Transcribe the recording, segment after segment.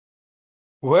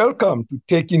Welcome to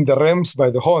Taking the Rams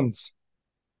by the Horns,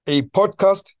 a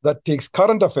podcast that takes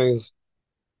current affairs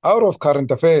out of current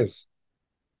affairs.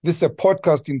 This is a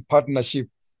podcast in partnership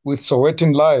with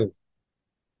Sowetan Live.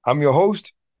 I'm your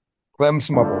host, Rams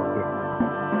Mabode.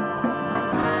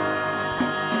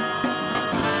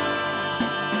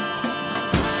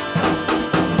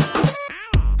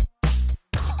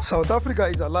 South Africa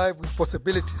is alive with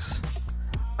possibilities.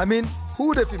 I mean, who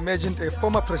would have imagined a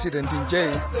former president in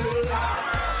jail?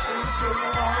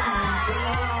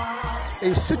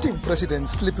 A sitting president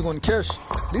sleeping on cash,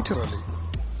 literally.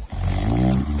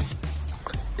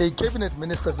 A cabinet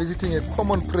minister visiting a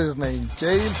common prisoner in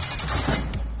jail.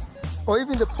 Or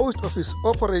even the post office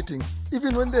operating,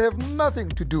 even when they have nothing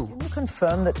to do. Can you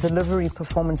confirm that delivery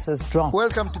performances dropped?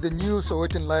 Welcome to the new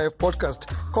Sowetan Live podcast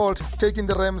called Taking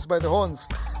the Rams by the Horns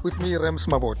with me, Rams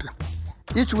Mabote.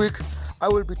 Each week, I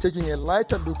will be taking a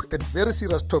lighter look at very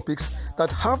serious topics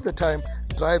that half the time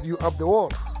drive you up the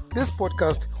wall. This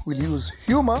podcast will use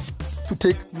humor to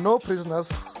take no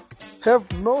prisoners, have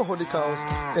no holy cows,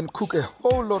 and cook a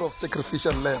whole lot of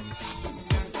sacrificial lambs.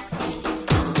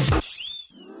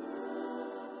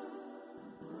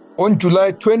 On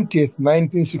July 20th,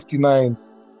 1969,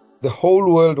 the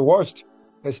whole world watched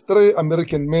as 3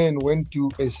 American men went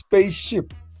to a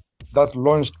spaceship that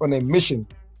launched on a mission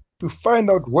to find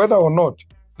out whether or not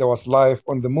there was life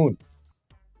on the moon.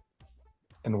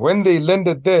 And when they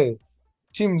landed there,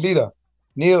 team leader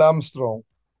Neil Armstrong,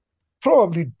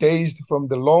 probably dazed from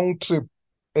the long trip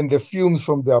and the fumes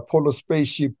from the Apollo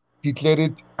spaceship, declared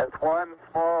it as one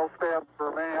small step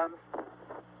for man,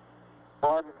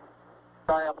 one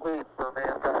giant leap for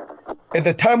mankind. At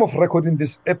the time of recording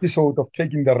this episode of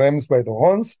Taking the Rams by the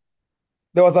Horns,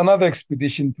 there was another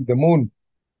expedition to the moon,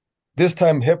 this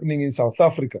time happening in South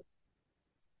Africa.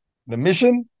 The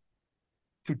mission?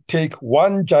 To take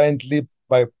one giant leap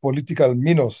by political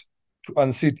minnows to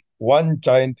unseat one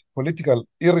giant political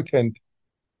irritant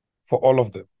for all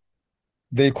of them.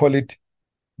 They call it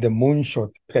the moonshot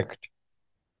pact.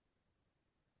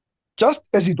 Just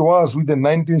as it was with the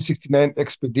 1969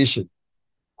 expedition,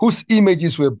 whose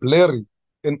images were blurry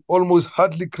and almost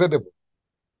hardly credible,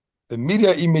 the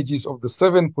media images of the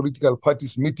 7 political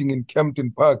parties meeting in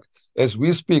Kempton Park as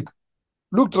we speak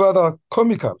looked rather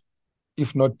comical,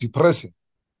 if not depressing.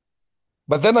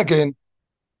 But then again,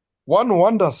 one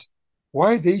wonders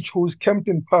why they chose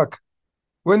Kempton Park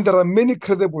when there are many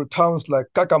credible towns like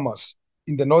Kakamas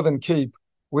in the Northern Cape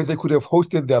where they could have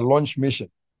hosted their launch mission.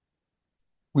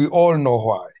 We all know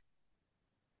why.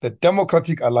 The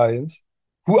Democratic Alliance,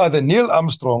 who are the Neil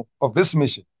Armstrong of this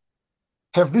mission,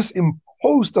 have this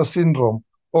imposter syndrome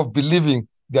of believing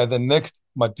they are the next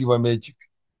Madiba Magic.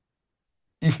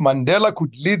 If Mandela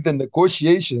could lead the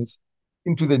negotiations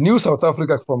into the new South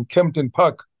Africa from Kempton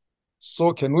Park,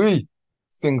 so can we,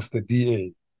 thinks the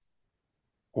DA.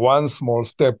 One small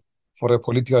step for a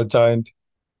political giant,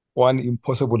 one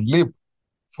impossible leap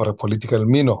for a political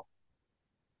minnow.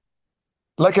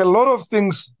 Like a lot of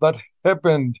things that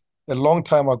happened a long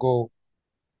time ago,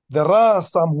 there are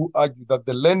some who argue that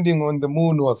the landing on the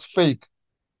moon was fake,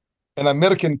 an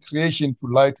American creation to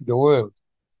lie to the world.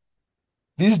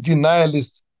 These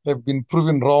denialists have been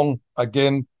proven wrong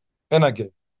again and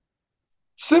again.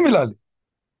 Similarly,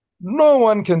 no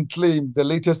one can claim the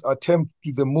latest attempt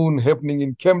to the moon happening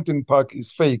in Kempton Park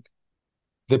is fake.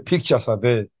 The pictures are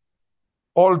there,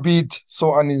 albeit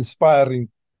so uninspiring,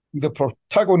 with the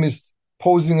protagonists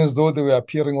posing as though they were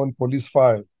appearing on police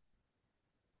file.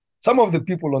 Some of the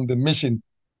people on the mission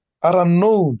are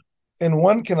unknown, and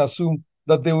one can assume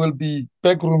that there will be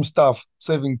backroom staff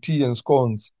serving tea and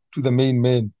scones to the main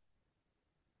men.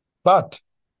 But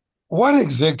what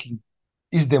exactly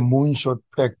is the moonshot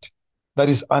pact that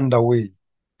is underway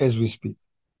as we speak?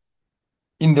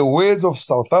 In the words of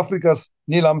South Africa's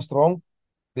Neil Armstrong,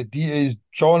 the DA's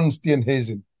John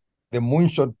Steenhuisen, the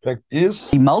moonshot pact is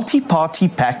the multi-party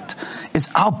pact is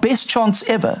our best chance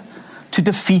ever to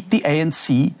defeat the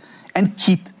ANC and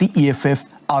keep the EFF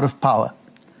out of power.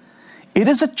 It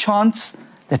is a chance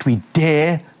that we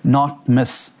dare not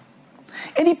miss.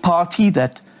 Any party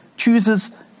that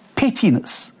chooses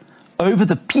pettiness over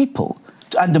the people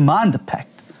to undermine the pact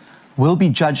will be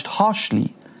judged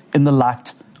harshly in the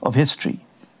light of history.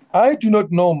 I do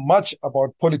not know much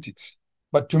about politics,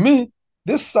 but to me,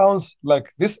 this sounds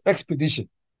like this expedition,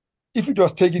 if it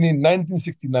was taken in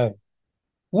 1969,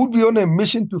 would be on a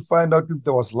mission to find out if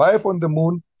there was life on the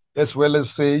moon, as well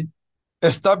as, say,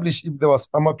 establish if there was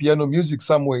amapiano music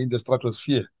somewhere in the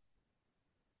stratosphere.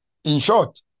 In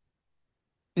short,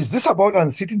 is this about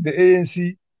unseating the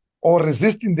ANC or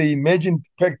resisting the imagined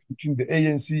pact between the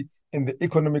ANC and the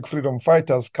economic freedom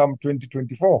fighters come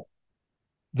 2024?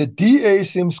 The DA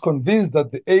seems convinced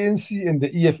that the ANC and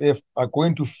the EFF are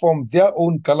going to form their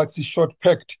own galaxy-short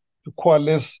pact to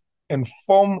coalesce and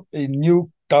form a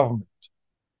new government.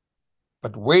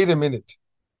 But wait a minute.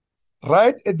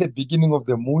 Right at the beginning of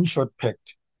the moonshot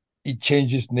pact, it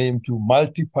changes name to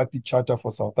Multi-Party Charter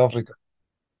for South Africa.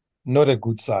 Not a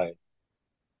good sign.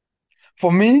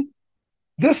 For me,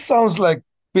 this sounds like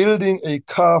building a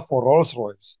car for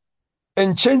Rolls-Royce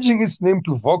and changing its name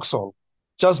to Vauxhall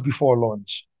just before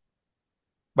launch.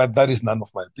 But that is none of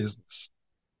my business.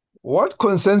 What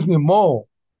concerns me more,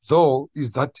 though,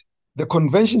 is that the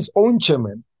convention's own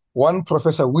chairman, one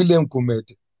Professor William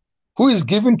Gumede, who is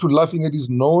given to laughing at his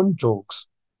known jokes,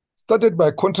 started by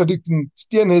contradicting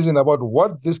Steenhuisen about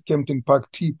what this Kempton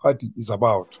Park Tea Party is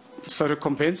about. So the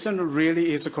convention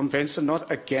really is a convention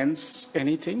not against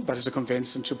anything, but it's a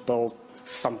convention to build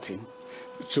something,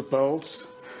 to build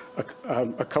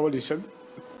a coalition,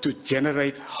 to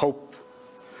generate hope,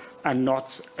 and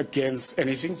not against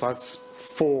anything, but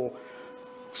for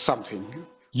something.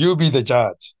 You be the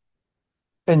judge.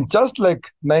 And just like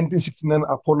 1969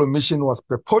 Apollo mission was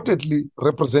purportedly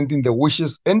representing the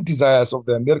wishes and desires of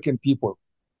the American people,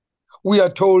 we are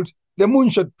told the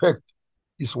Moonshot Pact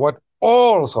is what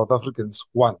all South Africans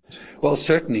want. Well,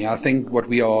 certainly. I think what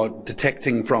we are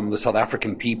detecting from the South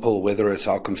African people, whether it's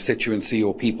our constituency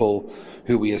or people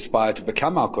who we aspire to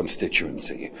become our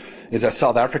constituency, is that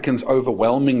South Africans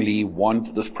overwhelmingly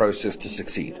want this process to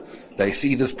succeed. They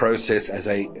see this process as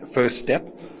a first step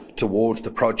towards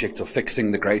the project of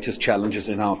fixing the greatest challenges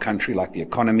in our country, like the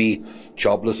economy,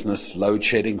 joblessness, load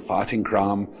shedding, fighting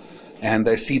crime, and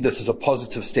they see this as a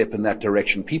positive step in that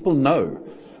direction. People know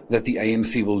that the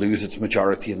ANC will lose its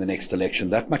majority in the next election.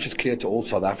 That much is clear to all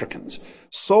South Africans.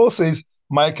 So says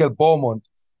Michael Beaumont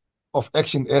of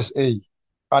Action SA,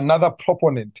 another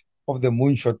proponent of the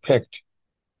Moonshot Pact.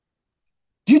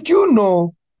 Did you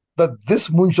know that this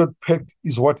Moonshot Pact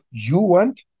is what you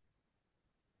want?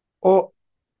 Or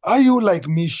are you like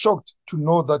me shocked to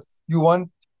know that you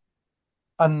want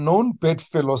unknown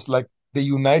bedfellows like the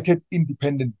United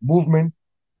Independent Movement,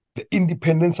 the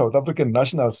Independent South African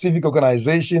National Civic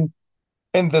Organization,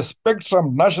 and the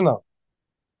Spectrum National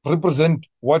represent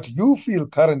what you feel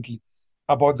currently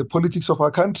about the politics of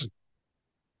our country?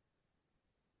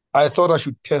 I thought I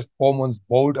should test Beaumont's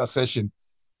bold assertion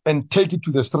and take it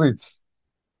to the streets.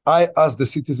 I asked the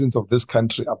citizens of this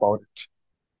country about it.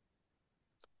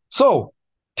 So,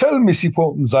 tell me,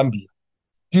 Sipho Mzambia,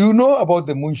 do you know about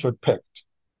the Moonshot Pact?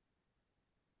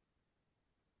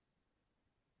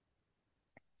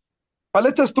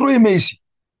 Aletas Troemesi,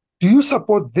 do you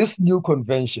support this new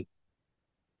convention?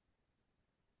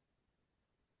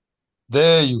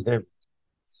 There you have it.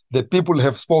 The people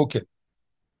have spoken.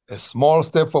 A small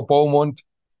step for Beaumont,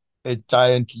 a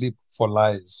giant leap for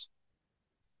lies.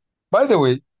 By the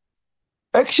way,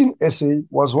 Action SA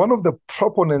was one of the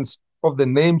proponents of the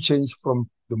name change from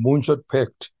the Moonshot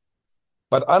Pact.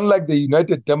 But unlike the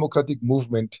United Democratic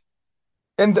Movement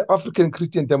and the African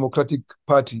Christian Democratic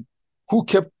Party, who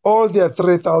kept all their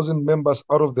 3,000 members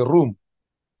out of the room,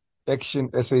 Action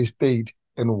SA stayed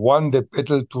and won the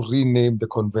battle to rename the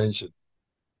convention.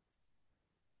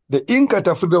 The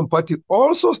Inkatha Freedom Party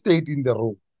also stayed in the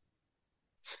room.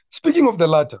 Speaking of the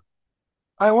latter,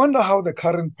 I wonder how the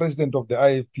current president of the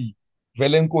IFP,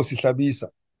 Velenkosi Hlabisa,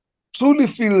 truly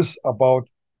feels about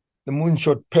the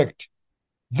Moonshot Pact.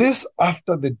 This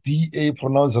after the DA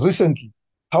pronounced recently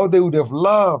how they would have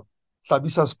loved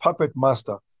Hlabisa's puppet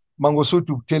master,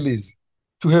 Mangosuthu Buthelezi,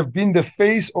 to have been the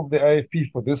face of the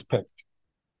IFP for this pact.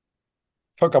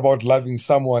 Talk about loving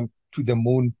someone to the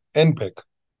moon and back.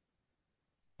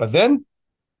 But then,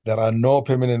 there are no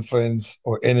permanent friends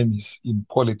or enemies in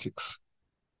politics.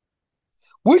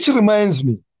 Which reminds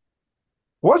me,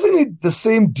 wasn't it the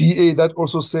same DA that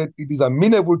also said it is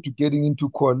amenable to getting into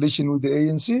coalition with the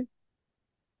ANC?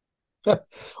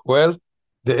 Well,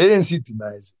 the ANC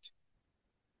denies it.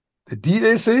 The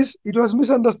DA says it was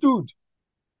misunderstood.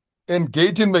 And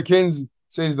Gayton McKenzie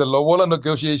says the Lobola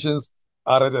negotiations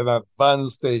are at an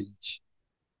advanced stage.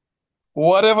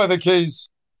 Whatever the case,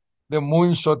 the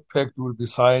Moonshot Pact will be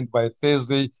signed by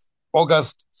Thursday,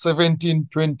 August 17,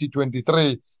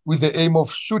 2023, with the aim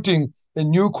of shooting a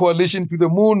new coalition to the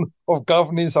moon of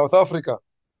governing South Africa,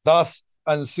 thus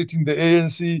unseating the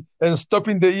ANC and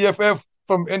stopping the EFF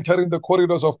from entering the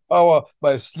corridors of power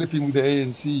by sleeping with the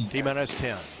ANC. T-minus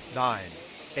 10, 9,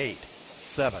 8,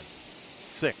 7,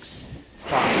 6,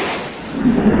 5,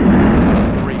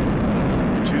 3,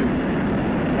 2,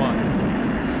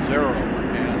 1, 0,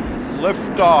 and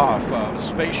liftoff of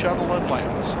Space Shuttle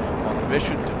Atlantis on a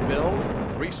mission to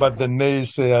build. But the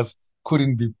naysayers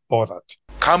couldn't be bothered.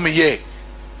 Come here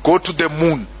go to the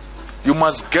moon. You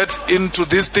must get into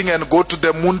this thing and go to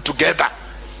the moon together.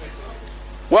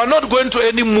 We are not going to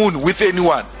any moon with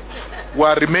anyone. We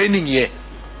are remaining here.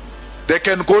 They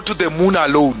can go to the moon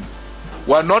alone.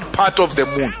 We are not part of the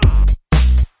moon.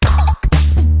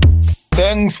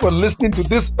 Thanks for listening to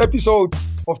this episode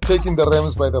of Taking the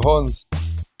Rams by the Horns.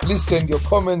 Please send your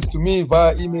comments to me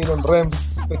via email on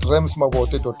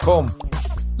rams@ramsmabote.com.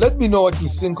 Let me know what you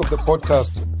think of the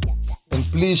podcast. And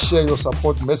please share your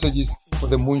support messages for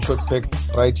the Moonshot Pact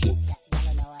right here.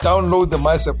 Download the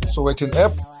MySap Sowetan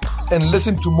app and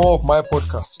listen to more of my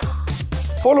podcasts.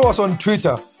 Follow us on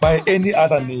Twitter by any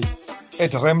other name,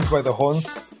 at Rams by the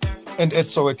Horns and at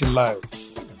Sowetan Live.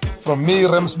 From me,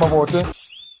 Rams Mabote,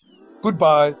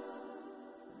 goodbye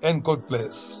and God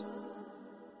bless.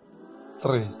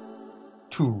 3,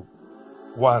 2,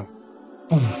 1,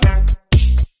 boom.